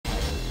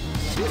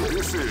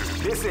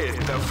This is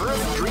the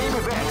first dream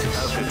event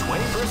of the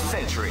 21st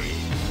century.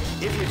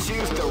 If you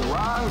choose the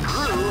wrong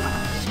groove,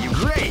 you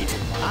great!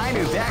 I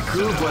knew that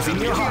groove was in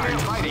your heart.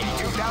 Fighting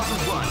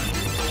 2001.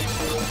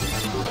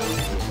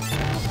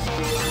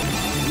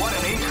 What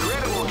an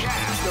incredible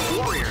cast of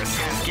warriors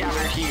has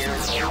gathered here.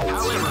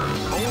 However,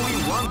 only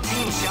one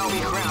team shall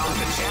be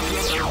crowned the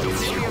champion of the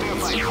Millionaire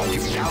Fighting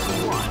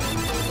 2001.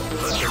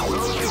 But the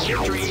road to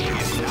victory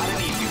is not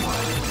an easy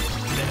one.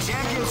 The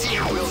champion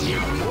team will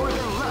need more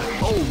than luck.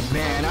 Oh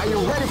man, are you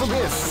ready for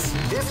this?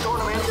 This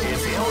tournament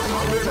is held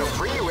under the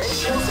free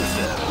ratio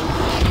system.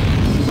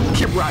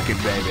 Keep rocking,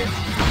 baby.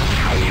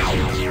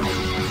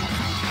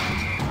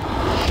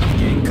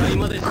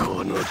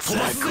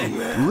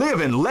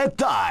 Live and let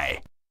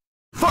die.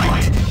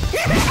 Fight!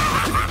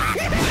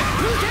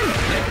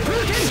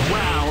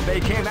 Wow, they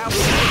came out with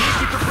a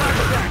sneaky surprise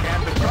attack at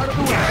the start of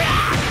the round.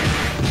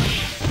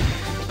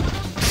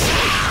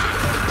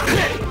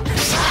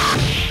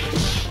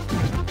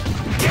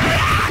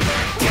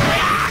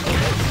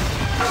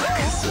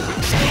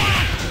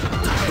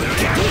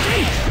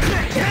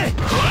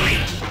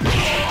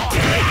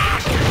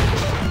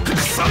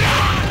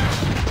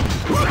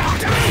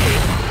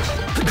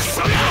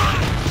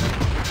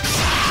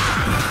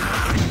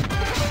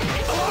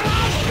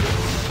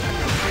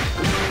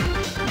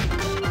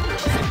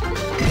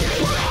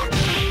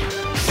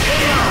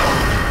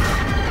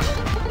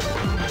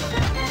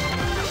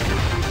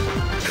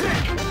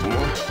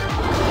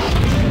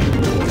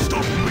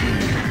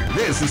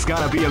 This is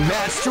gonna be a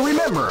match to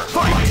remember.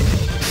 Fight! They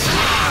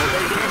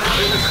came out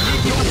with a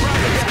sneaky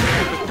surprise attack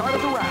at the start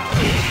of the round.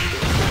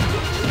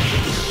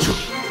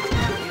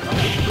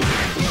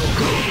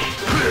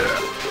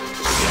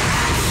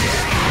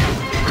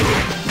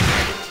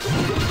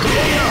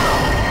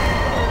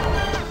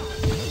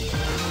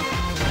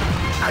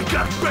 I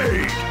got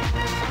bait!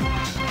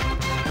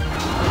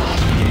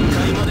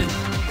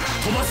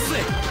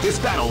 This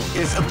battle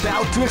is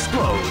about to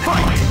explode.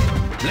 Fight!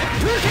 Wow, they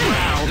came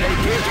out with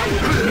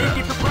a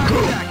sneaky surprise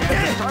attack at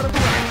the start of the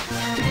round.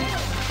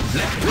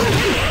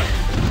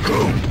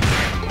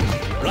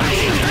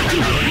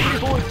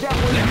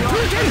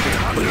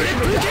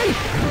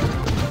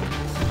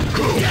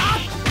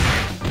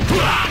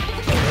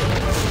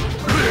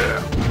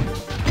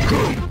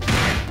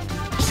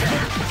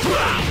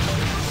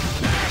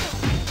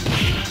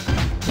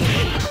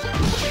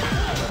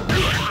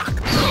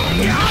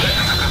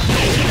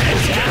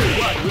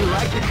 What we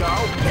like to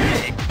call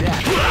big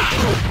that.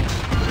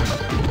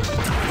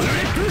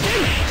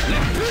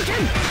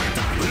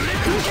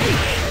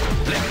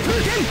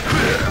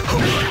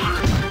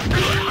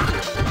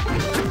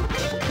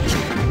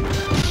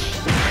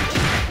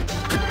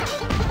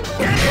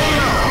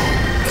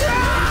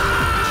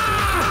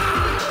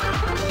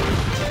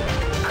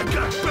 I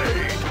got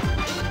bait.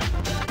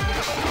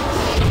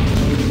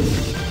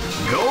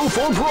 Go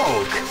for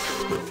broke.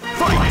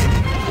 Fight!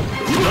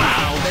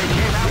 Wow, they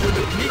came out with a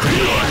sneaky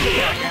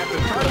attack at the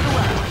start of the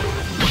round.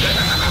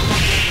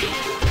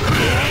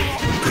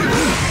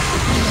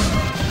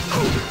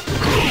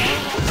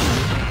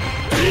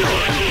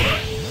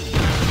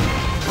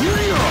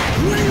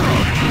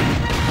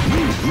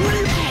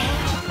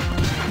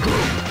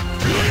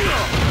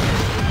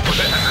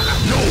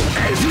 No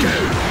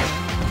escape!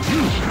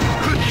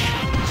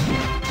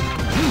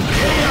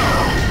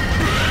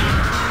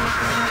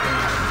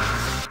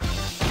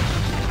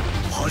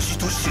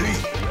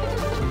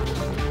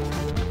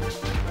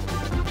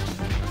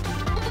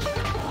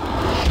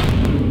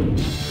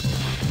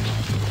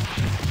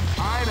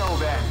 I know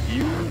that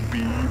you'll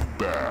be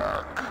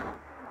back.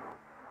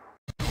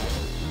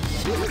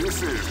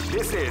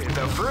 This is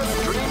the first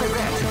dream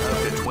event of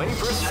the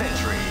 21st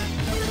century.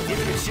 If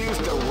you choose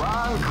the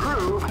wrong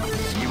groove,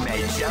 you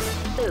may just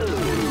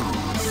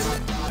lose.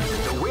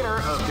 The winner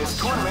of this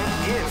tournament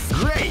is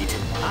great!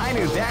 I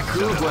knew that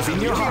groove was in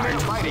your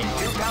heart. Fighting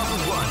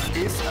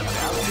 2001 is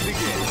about to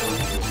begin.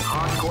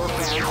 Hardcore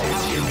fans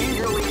have been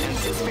eagerly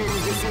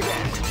anticipating this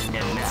event,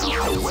 and now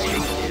the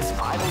waiting is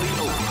finally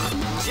over.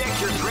 Check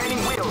your training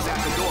wheels at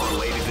the door,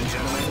 ladies and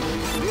gentlemen.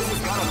 This is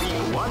gonna be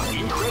one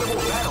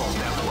incredible battle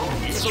that won't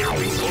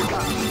easily be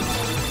forgotten.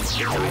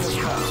 The time has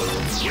come.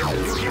 Your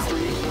new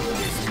history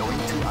is going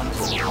to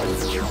unfold.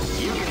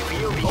 You can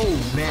feel the... Oh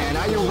man,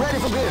 are you ready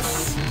for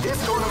this? This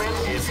tournament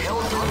is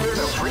held under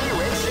the free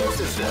ratio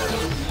system.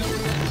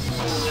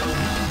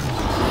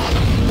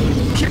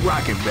 Keep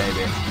rocking,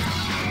 baby.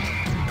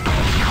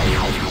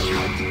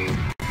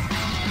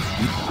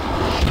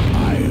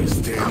 I'll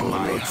stand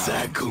my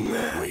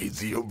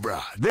with your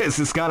bride. This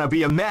is gonna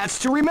be a match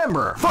to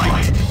remember.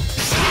 Fight!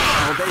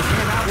 Well, they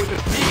came out with a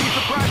sneaky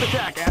surprise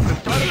attack at the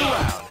start of the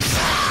round.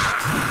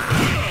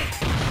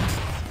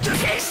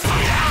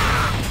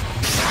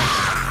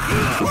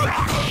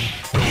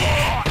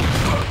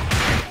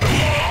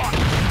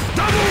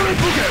 Double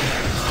Repouken!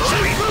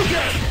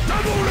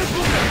 Double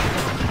Repouken!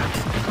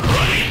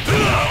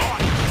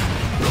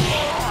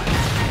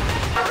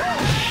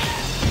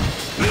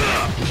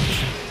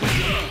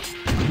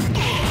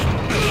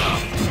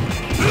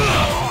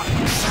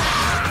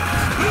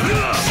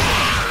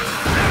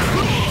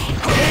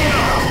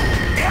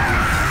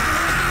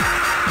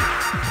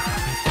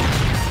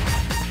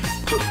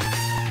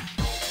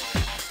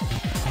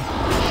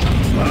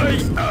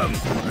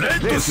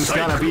 is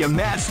gonna be a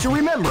match to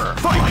remember.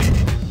 Fight!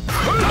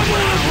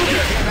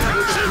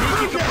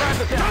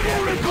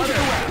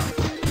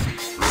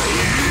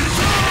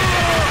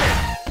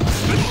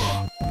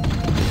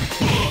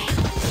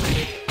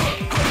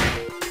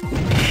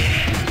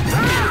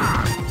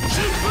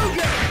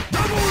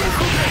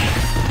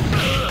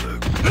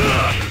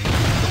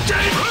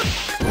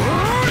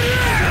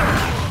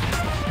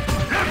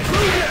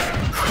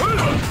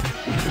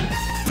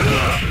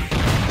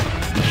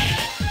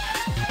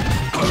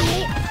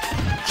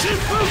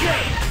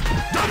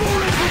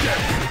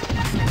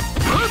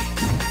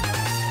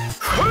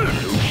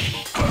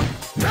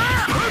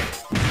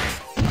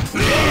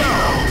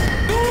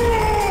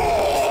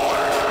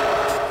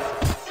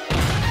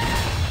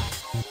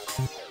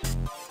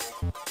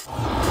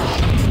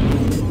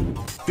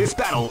 This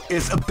battle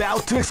is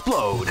about to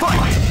explode.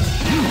 Fight!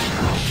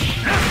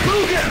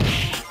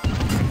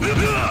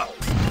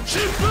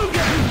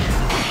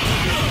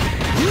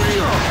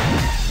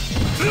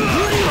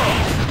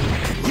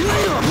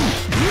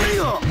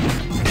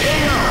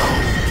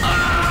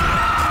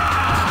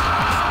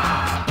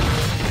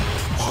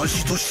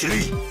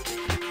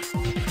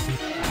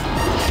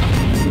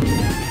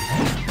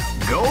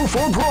 Go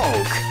for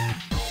broke.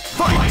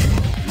 Fight!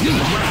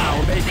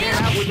 Wow, they came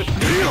out with a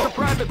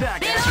surprise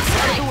attack at the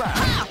start of the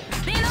round.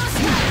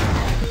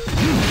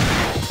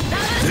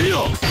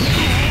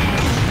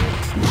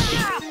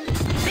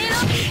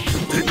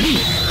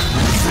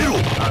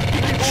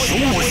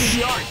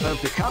 The art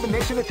of the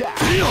combination attack.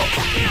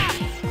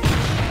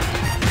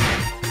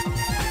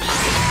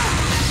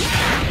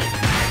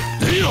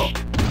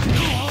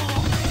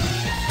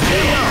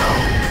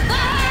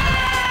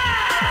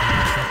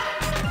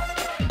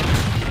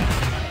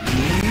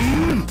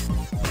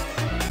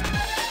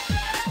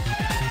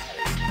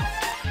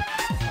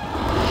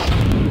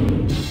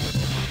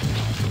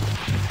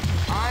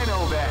 I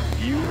know that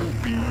you'll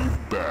be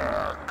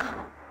back.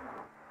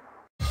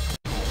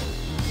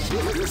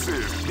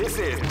 This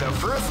is the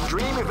first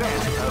dream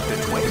event of the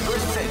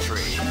 21st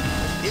century.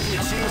 If you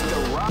choose the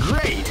rock,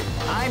 great!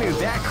 I knew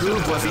that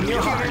groove was in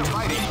your heart.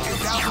 Fighting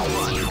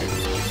 2001.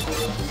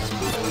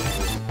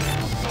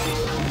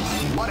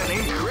 What an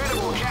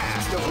incredible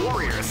cast of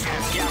warriors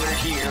has gathered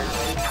here.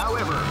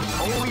 However,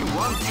 only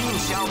one team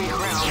shall be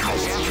crowned the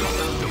champion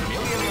of the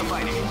Millionaire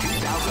Fighting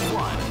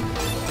 2001.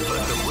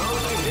 But the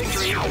road to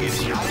victory is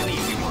not an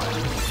easy one.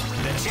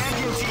 The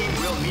champion team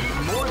will need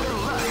more than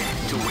luck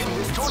to win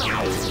this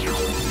tournament.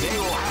 They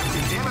will have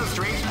to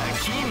demonstrate a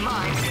keen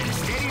mind and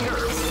steady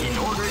nerves in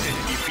order to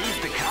defeat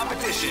the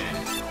competition.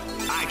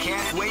 I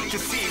can't wait to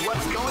see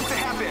what's going to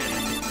happen.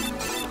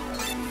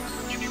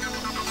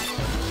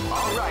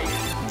 Alright,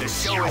 the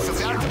show is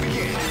about to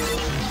begin.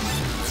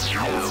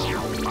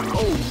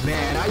 Oh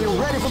man, are you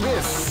ready for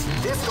this?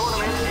 This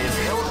tournament is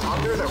held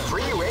under the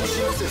free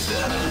ratio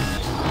system.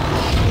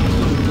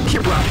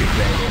 Keep rocking,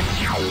 baby.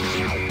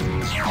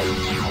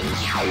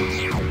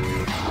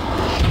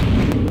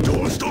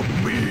 Don't stop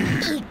me!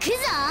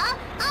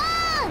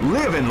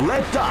 Live and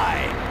let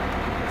die!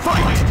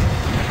 Fight!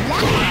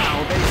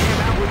 Wow, they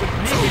came out with a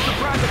sneaky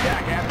surprise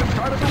attack at the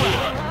start of the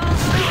round.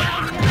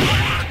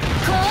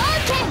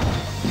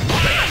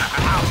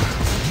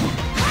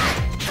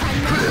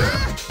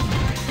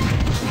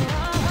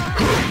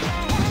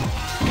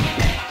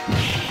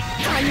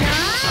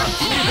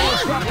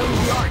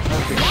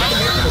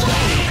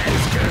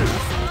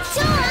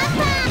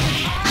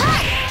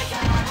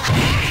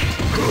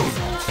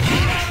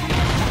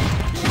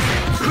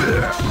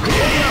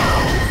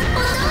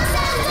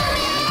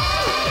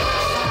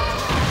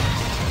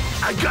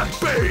 I got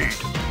paid!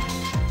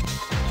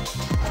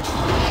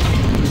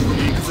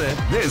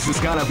 This is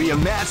gonna be a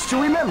match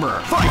to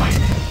remember. Fight!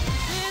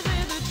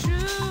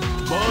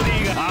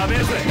 Body ga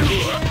amazing.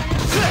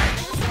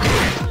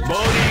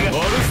 Body ga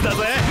orus da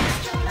ze.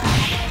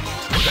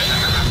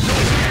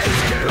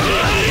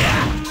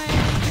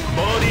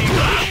 Body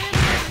ga.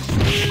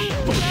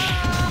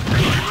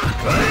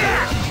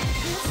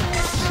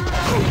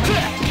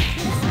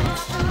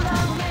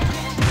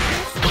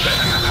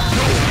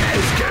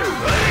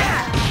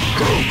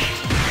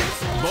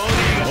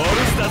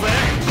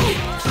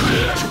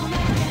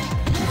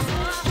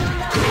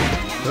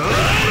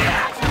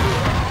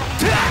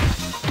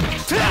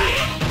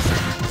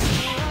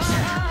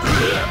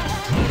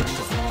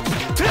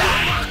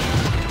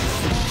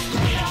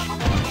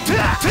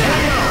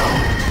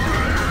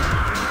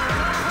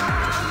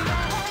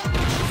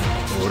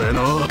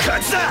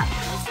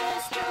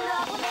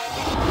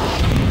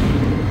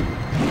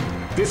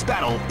 This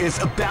battle is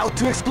about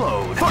to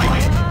explode.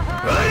 Fight!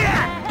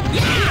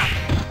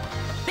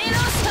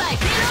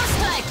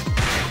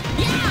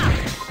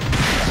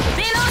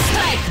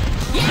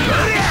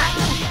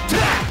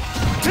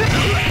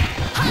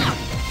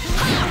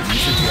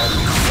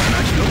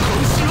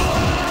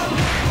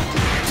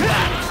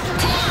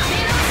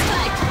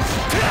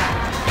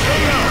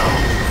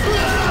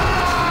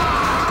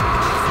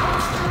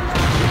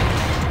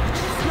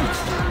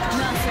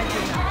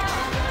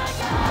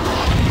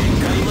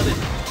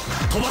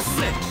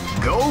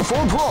 Go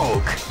for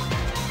broke!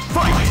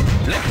 Fight!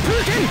 Left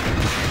hook in!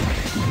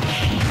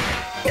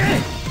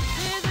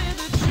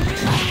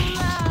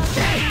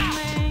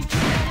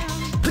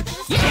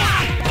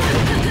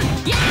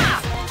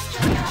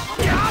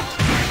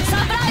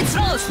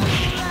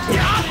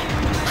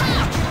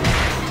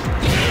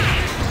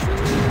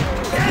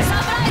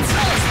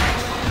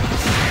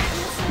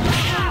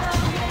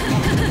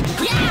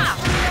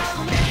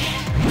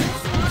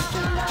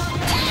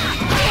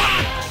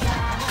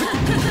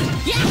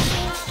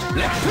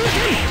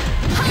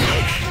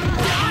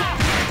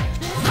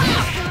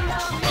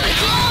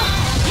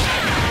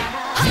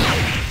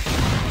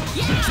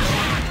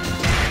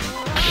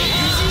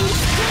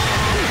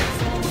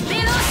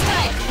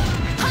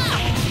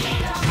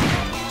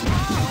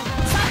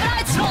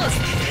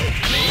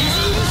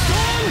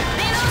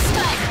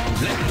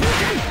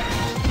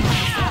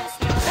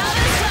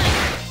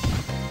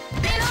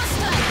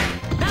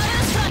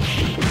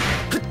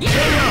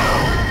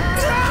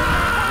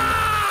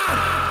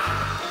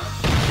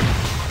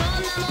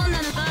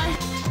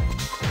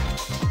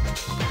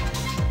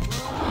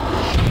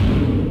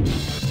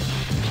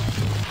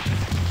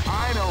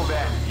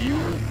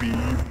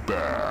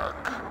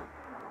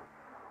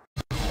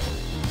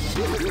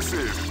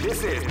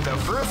 This is the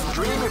first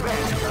dream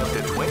event of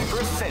the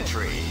 21st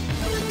century.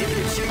 If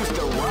you choose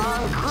the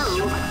wrong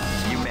groove,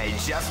 you may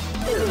just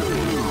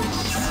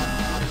lose.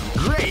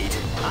 Great!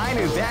 I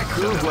knew that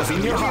groove was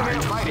in your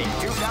heart. Fighting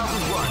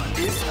 2001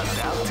 is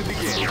about to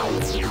begin.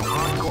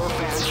 Hardcore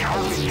fans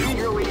have been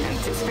eagerly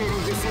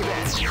anticipating this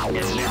event,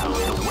 and now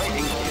the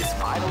waiting is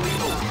finally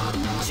over.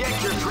 Check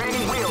your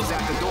training wheels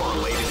at the door,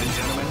 ladies and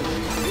gentlemen.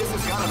 This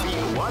is gonna be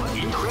one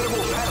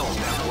incredible battle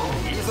that won't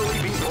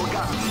easily be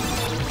forgotten.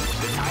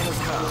 The time has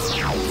come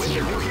when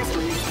the new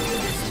history is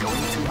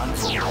going to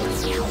unfold.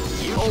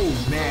 Oh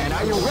man,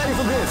 are you ready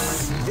for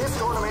this? This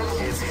tournament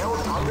is held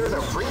under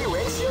the free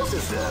ratio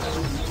system.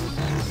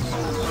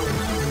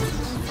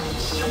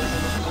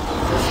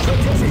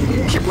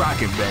 Keep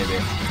rocking, baby.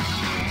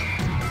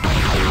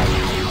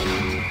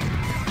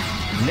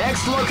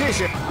 Next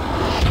location.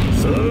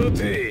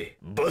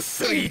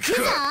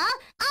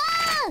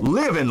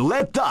 Live and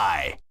let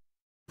die.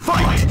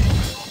 Fight!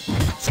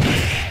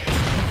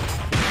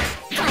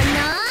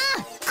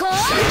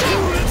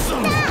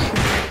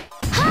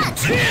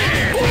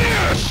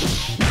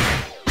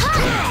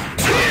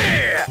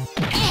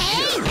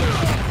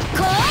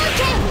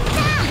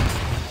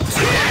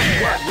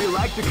 What we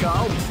like to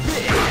call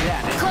big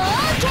damage.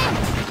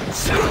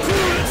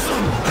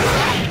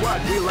 What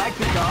we like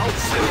to call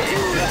big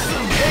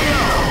damage.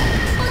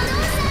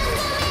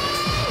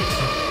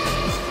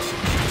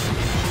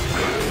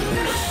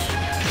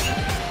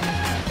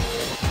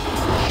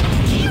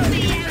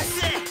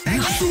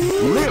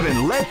 Live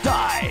and let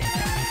die.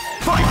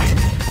 Fight!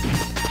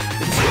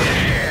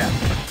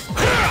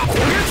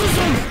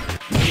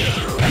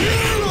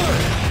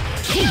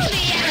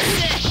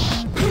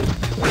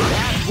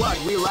 That's what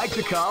we like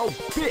to call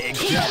big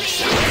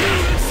damage.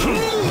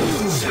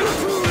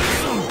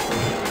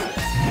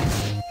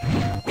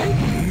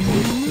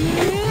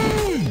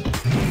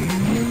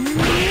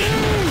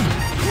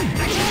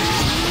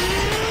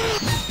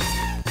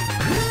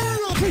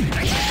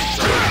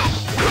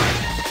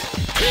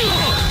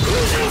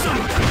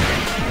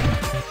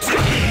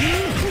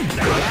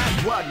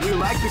 That's what we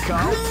like to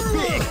call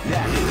big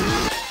damage.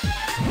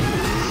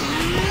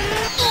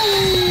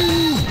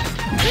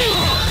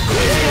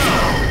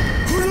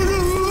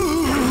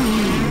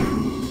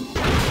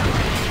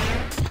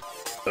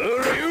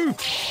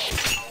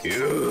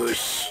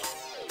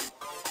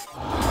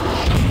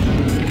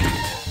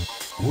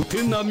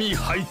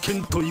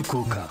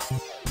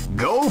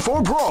 Go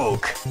for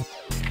broke.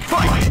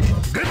 Fight!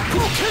 Get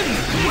broken!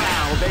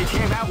 Wow, they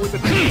came out with a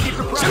big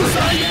surprise. Get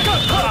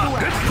broken!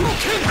 Get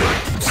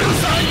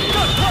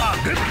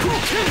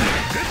broken!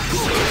 Get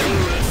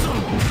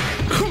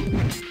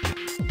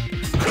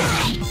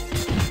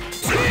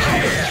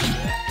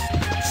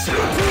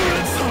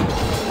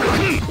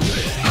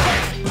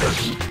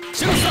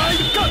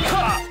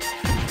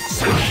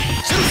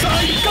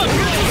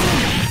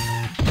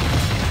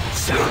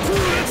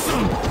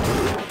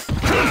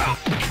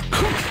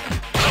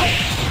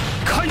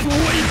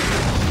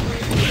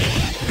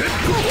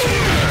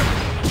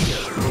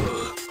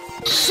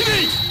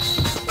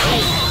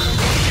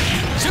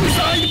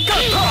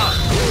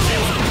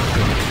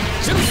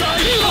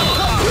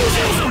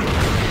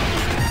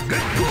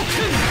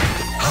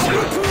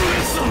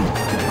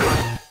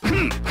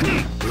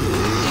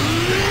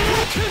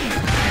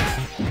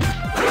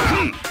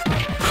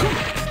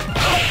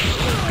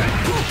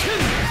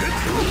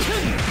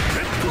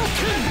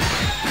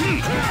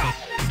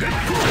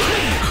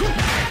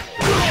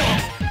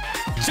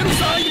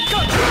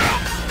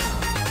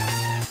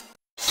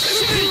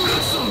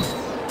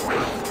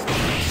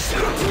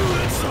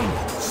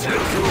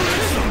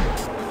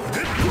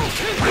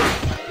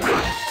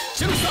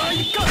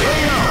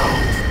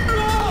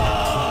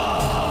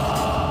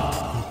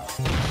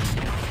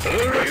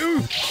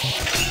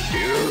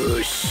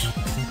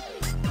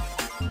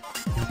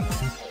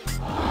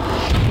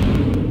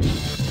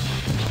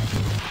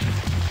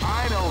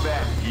I know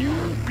that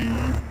you'll be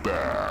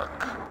back.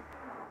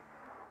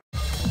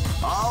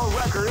 All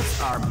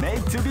records are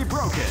made to be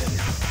broken.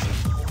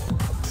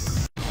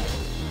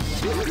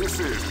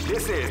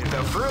 This is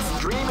the first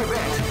dream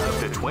event of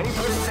the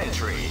 21st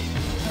century.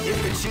 If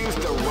you choose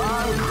the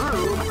wrong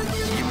groove,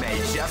 you may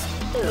just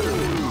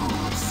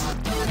lose.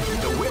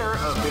 The winner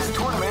of this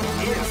tournament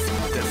is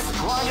the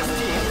strongest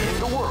team in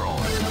the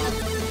world.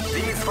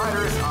 These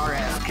fighters are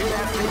as good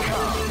as they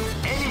come.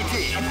 Any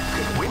team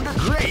could win the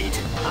great.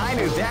 I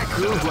knew that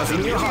groove was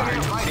in your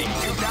heart. Fighting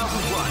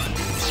 2001.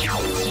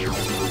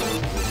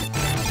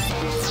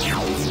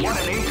 What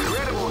an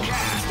incredible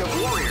cast of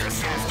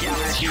warriors has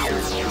gathered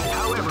here.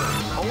 However,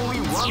 only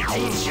one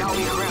team shall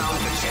be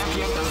crowned the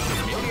champion of the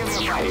Millionaire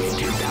Fighting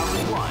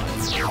 2001.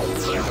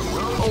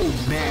 Oh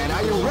man,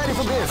 are you ready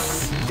for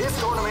this? This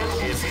tournament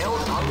is held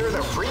under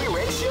the free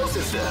ratio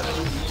system.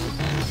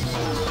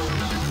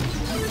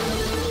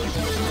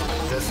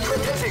 The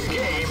strategic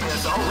game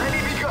has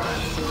already begun.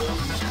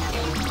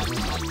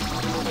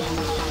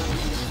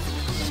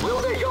 Will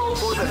they go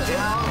for the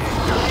down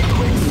and dirty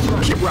quick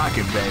strike? Keep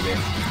rocking, baby.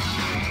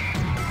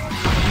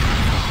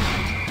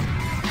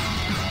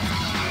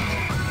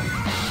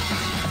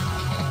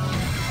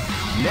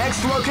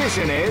 Next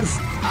location is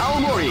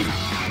Aomori.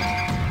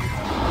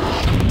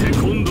 テ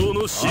コンドー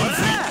の真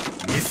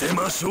髄見せ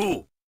ましょ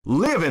う。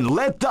 Live and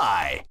let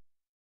die.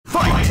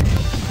 Fight!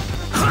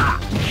 Ha!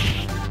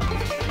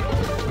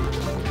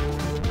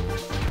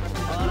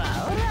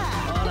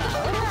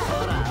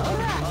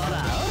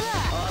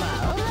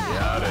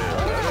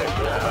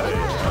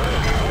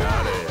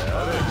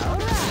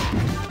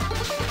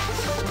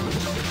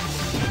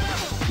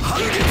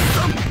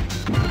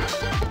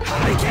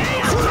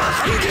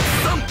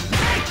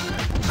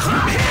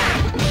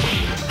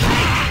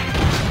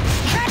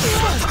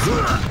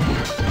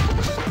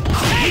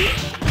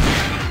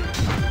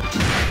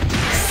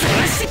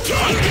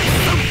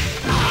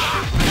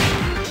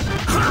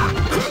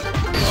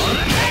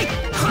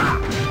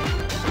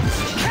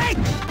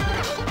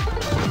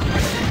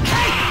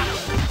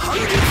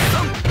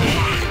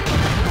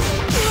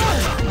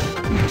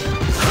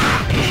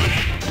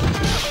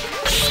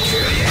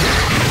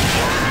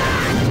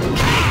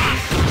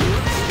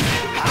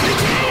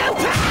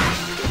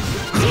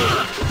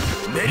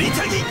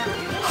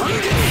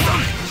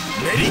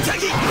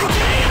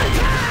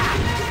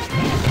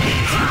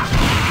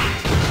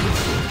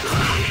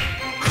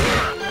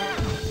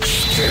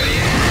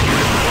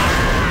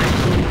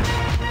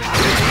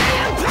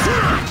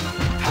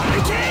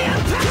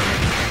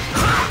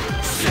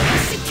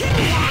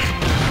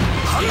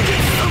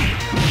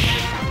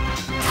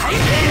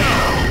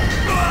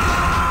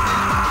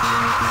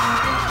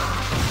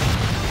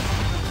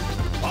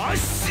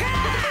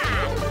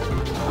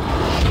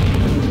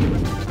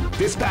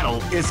 This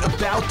battle is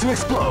about to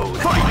explode.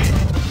 Fight!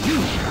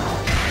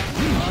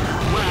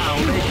 Wow,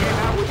 they came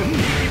out with a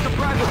sneaky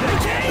surprise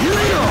attack.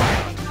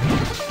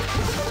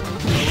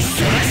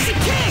 Slash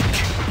kick!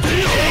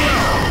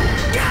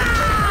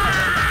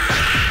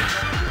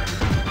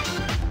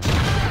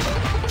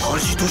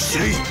 Haji to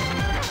Shirei.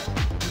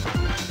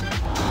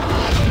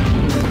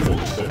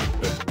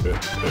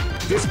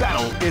 This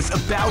battle is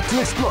about to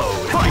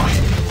explode. Fight!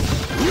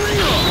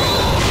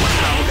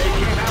 Wow, they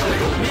came out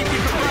with a sneaky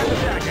surprise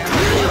attack.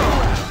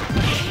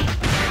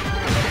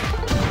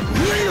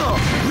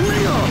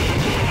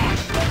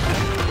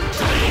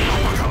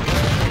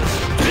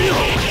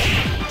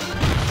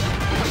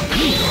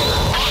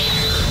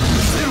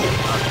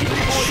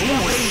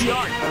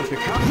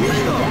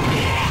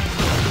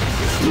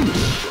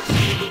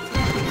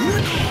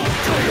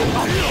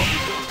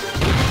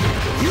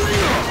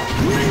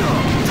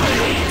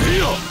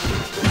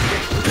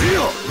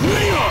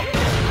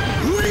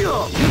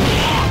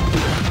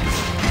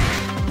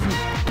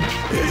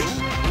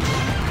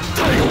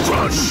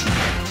 Crunch!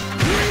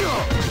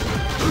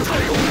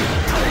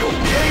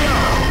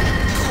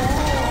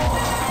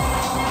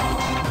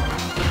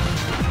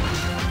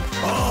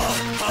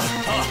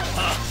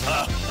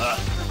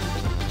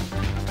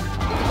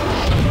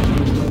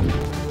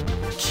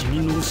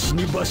 君の死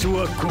に場所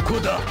はここ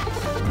だ。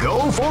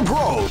Go for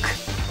broke.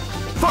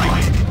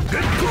 Fight.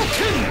 Get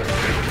broken.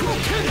 Get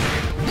broken.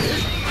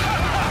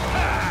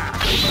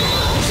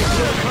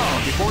 Calm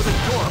before the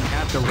storm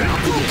at the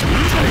round.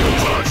 Tiger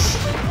punch.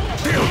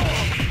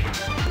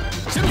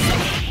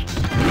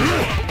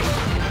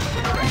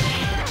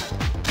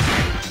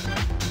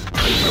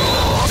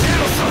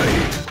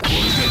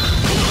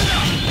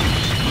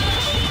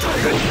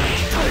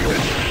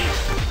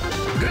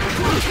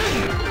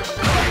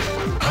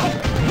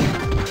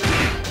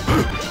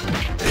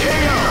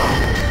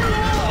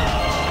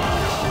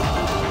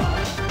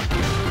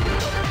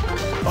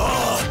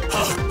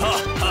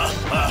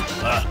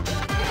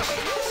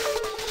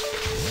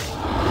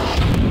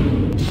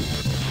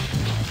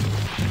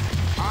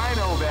 I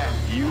know that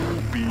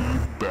you'll be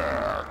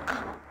back.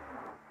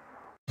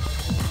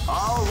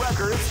 All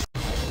records.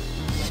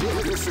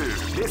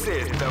 This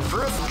is the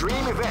first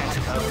dream event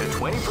of the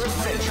 21st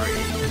century.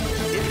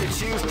 If you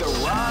choose the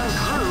wrong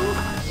groove,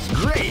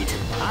 great!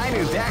 I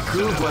knew that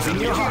groove was in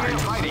your heart.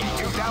 Fighting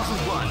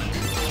 2001.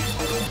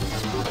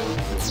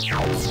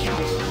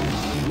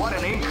 What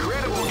an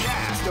incredible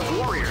cast of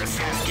warriors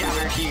has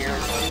gathered here.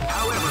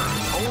 However,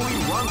 only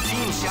one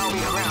team shall be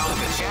crowned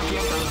the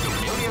champion of the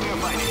Millionaire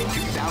Fighting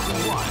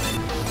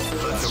 2001.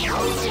 But the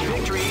road to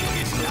victory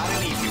is not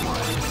an easy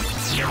one.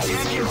 The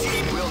champion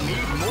team will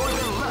need more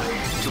than luck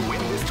to win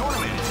this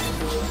tournament.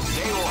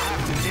 They will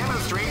have to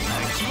demonstrate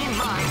a keen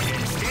mind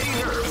and steady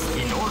nerves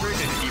in order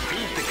to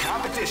defeat the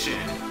competition.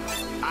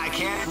 I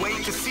can't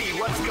wait to see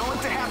what's going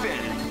to happen.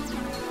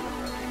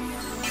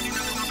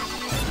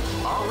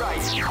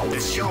 Alright, the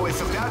show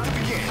is about to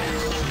begin.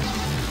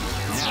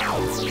 Now,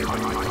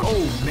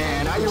 oh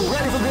man, are you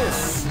ready for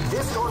this?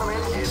 This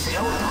tournament is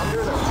held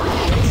under the free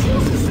ratio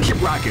system.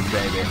 Keep rocking,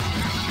 baby.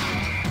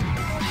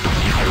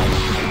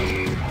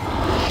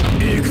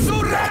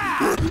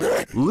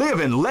 Live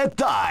and let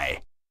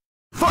die.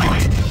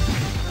 Fight!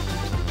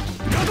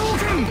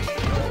 Hadouken!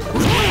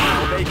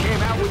 Wow, they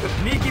came out with a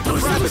sneaky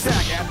surprise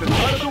attack at the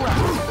start of the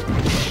round.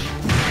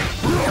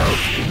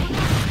 Hadouken!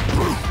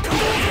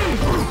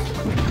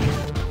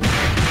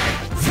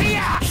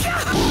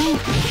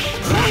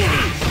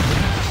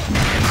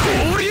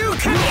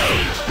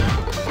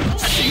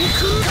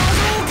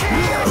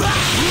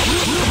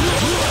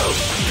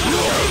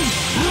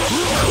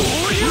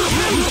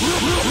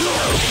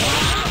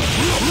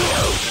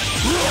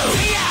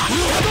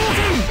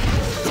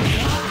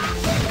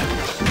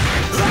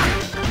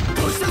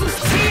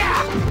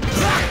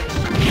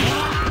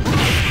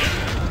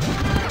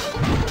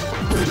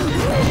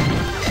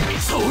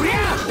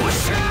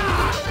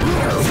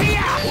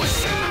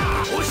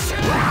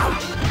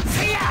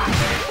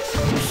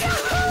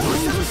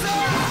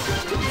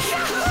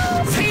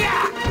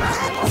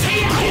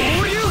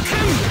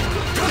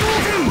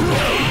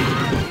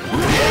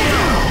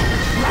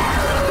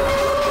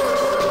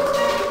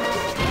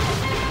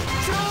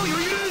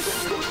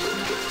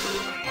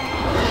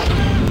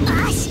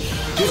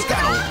 This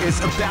battle is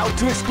about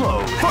to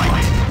explode.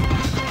 Fight!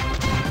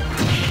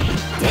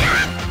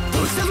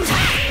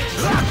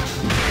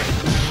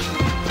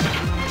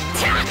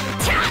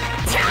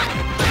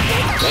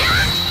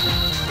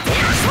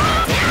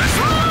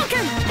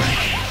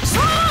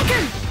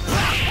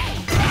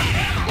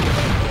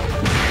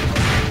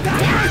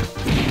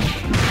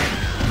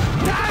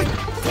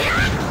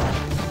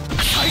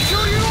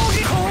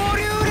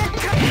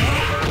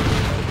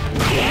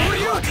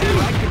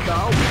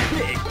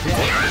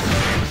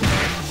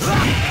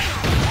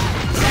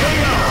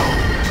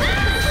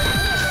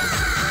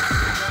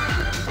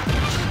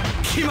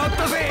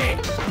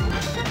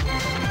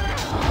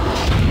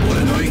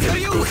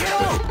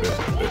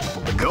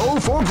 Go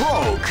for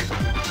broke!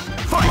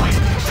 Fight!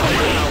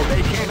 Well,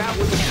 they came out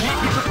with a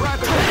sneaky surprise.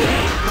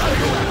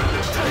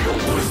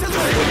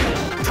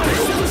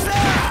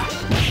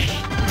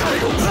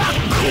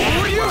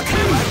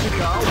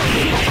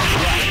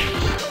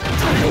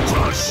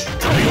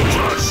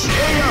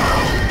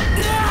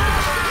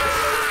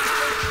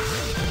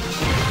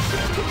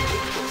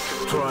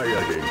 Try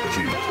again,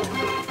 Chief.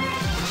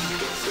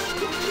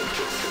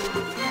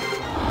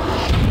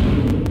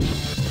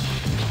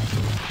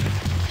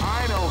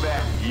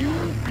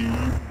 You'll be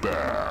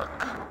back.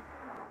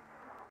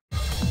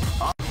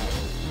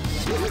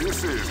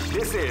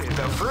 This is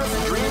the first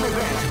dream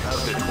event of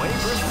the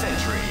 21st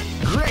century.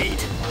 Great!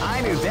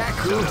 I knew that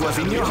groove was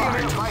in your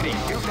heart. Fighting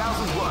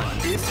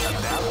 2001 is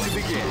about to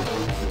begin.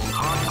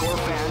 Hardcore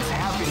fans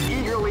have been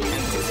eagerly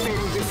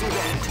anticipating this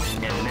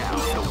event, and now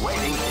the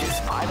waiting is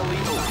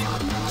finally over.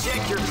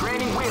 Check your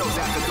training wheels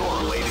at the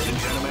door, ladies and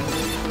gentlemen.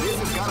 This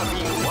is gonna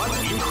be one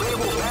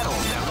incredible battle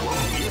that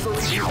won't easily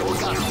be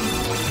forgotten.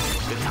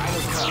 The time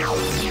has come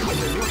when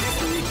the new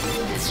history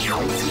is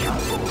going to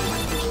unfold.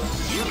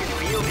 You can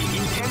feel the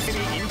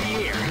intensity in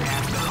the air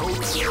as the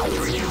hopes,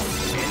 dreams,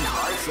 and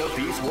hearts of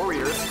these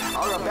warriors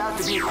are about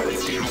to be put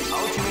to the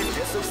ultimate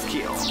test of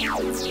skill.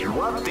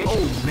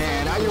 Oh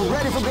man, are you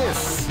ready for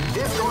this?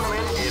 This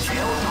tournament is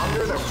held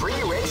under the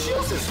free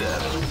ratio system.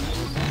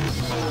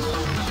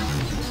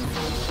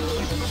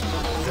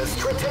 The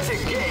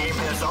strategic game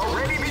has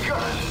already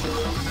begun.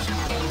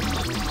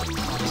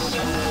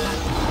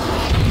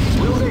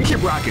 Will they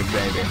keep rocking,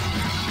 baby?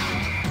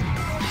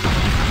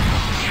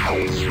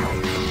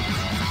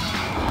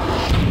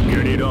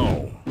 Get it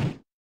on.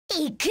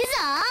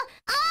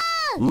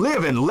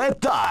 Live and let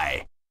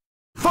die.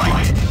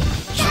 Fight!